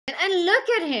And look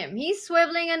at him. He's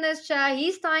swiveling in his chair.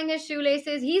 He's tying his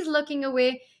shoelaces. He's looking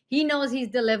away. He knows he's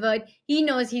delivered. He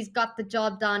knows he's got the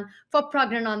job done for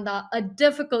Pragnananda. A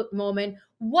difficult moment.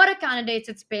 What a candidate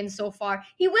it's been so far.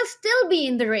 He will still be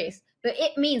in the race, but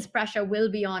it means pressure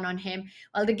will be on him.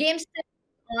 While the game's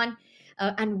still on,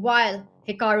 and while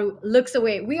Hikaru looks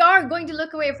away, we are going to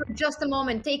look away for just a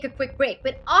moment, take a quick break.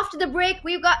 But after the break,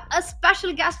 we've got a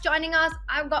special guest joining us.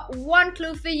 I've got one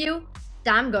clue for you.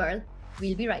 Damn girl.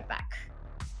 We'll be right back.